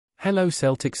Hello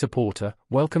Celtic supporter,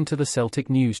 welcome to the Celtic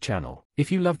News channel.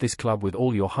 If you love this club with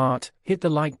all your heart, hit the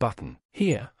like button.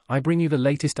 Here, I bring you the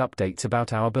latest updates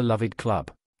about our beloved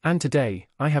club. And today,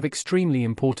 I have extremely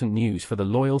important news for the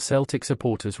loyal Celtic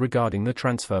supporters regarding the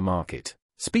transfer market.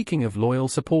 Speaking of loyal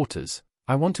supporters,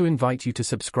 I want to invite you to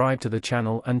subscribe to the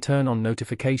channel and turn on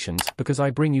notifications because I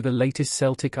bring you the latest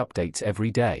Celtic updates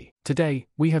every day. Today,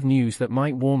 we have news that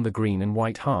might warm the green and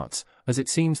white hearts, as it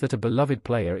seems that a beloved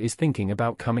player is thinking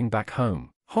about coming back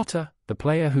home. Jota, the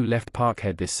player who left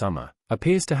Parkhead this summer,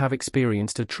 appears to have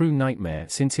experienced a true nightmare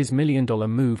since his $1 million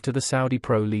move to the Saudi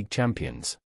Pro League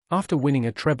champions. After winning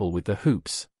a treble with the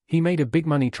Hoops, he made a big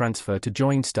money transfer to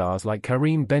join stars like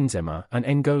Karim Benzema and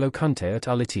N'Golo Kante at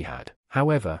Al Ittihad.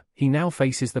 However, he now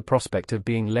faces the prospect of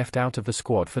being left out of the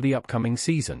squad for the upcoming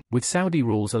season. With Saudi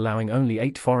rules allowing only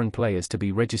 8 foreign players to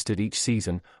be registered each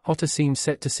season, Jota seems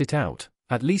set to sit out,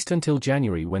 at least until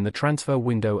January when the transfer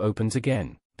window opens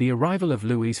again. The arrival of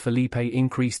Luis Felipe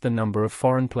increased the number of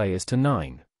foreign players to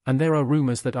 9, and there are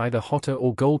rumors that either Jota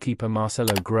or goalkeeper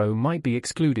Marcelo Grau might be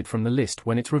excluded from the list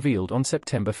when it's revealed on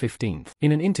September 15th.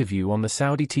 In an interview on the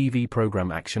Saudi TV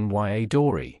program Action Ya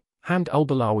Dori, Hamd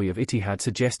Al-Balawi of Ittihad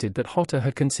suggested that Jota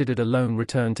had considered a loan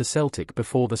return to Celtic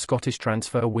before the Scottish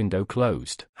transfer window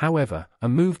closed. However, a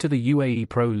move to the UAE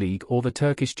Pro League or the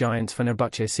Turkish giants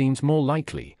Fenerbahce seems more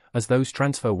likely, as those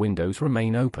transfer windows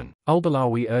remain open.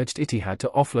 Al-Balawi urged Ittihad to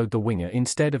offload the winger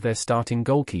instead of their starting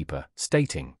goalkeeper,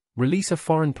 stating, "Release a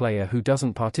foreign player who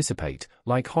doesn't participate,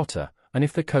 like Jota, and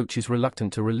if the coach is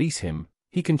reluctant to release him,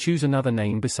 he can choose another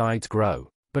name besides Grau.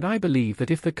 But I believe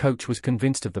that if the coach was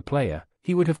convinced of the player,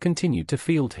 he would have continued to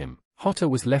field him." Jota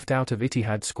was left out of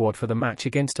Ittihad's squad for the match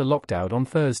against a lockdown on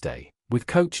Thursday, with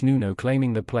coach Nuno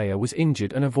claiming the player was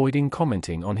injured and avoiding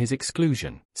commenting on his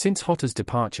exclusion. Since Jota's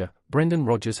departure, Brendan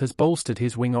Rodgers has bolstered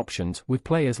his wing options with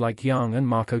players like Young and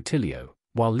Marco Tilio,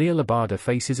 while Liel Abada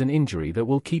faces an injury that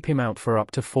will keep him out for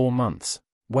up to 4 months.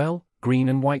 Well, green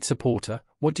and white supporter,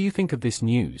 what do you think of this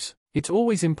news? It's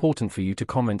always important for you to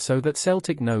comment so that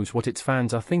Celtic knows what its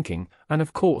fans are thinking, and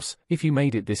of course, if you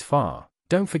made it this far,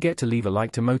 don't forget to leave a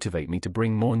like to motivate me to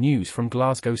bring more news from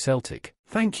Glasgow Celtic.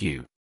 Thank you.